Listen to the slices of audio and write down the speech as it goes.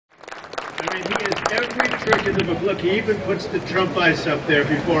I mean, he has every trick in the book. Look, he even puts the Trump ice up there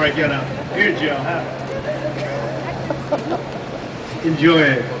before I get up. Here, Joe. Enjoy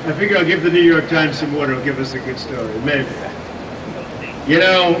it. I figure I'll give the New York Times some water. It'll give us a good story, maybe. You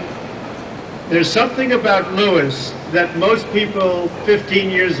know, there's something about Louis that most people 15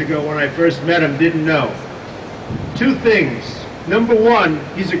 years ago when I first met him didn't know. Two things. Number one,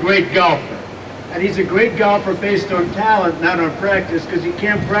 he's a great golfer. And he's a great golfer based on talent, not on practice, because he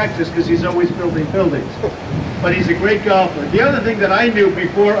can't practice because he's always building buildings. But he's a great golfer. The other thing that I knew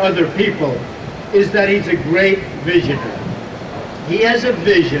before other people is that he's a great visionary. He has a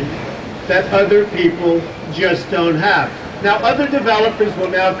vision that other people just don't have. Now, other developers will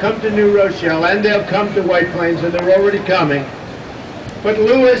now come to New Rochelle, and they'll come to White Plains, and they're already coming. But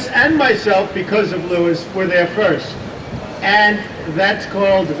Louis and myself, because of Louis, were there first. And that's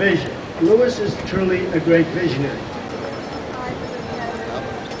called vision. Louis is truly a great visionary.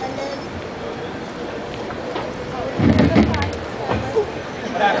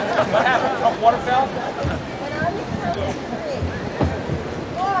 What happened? Water fell?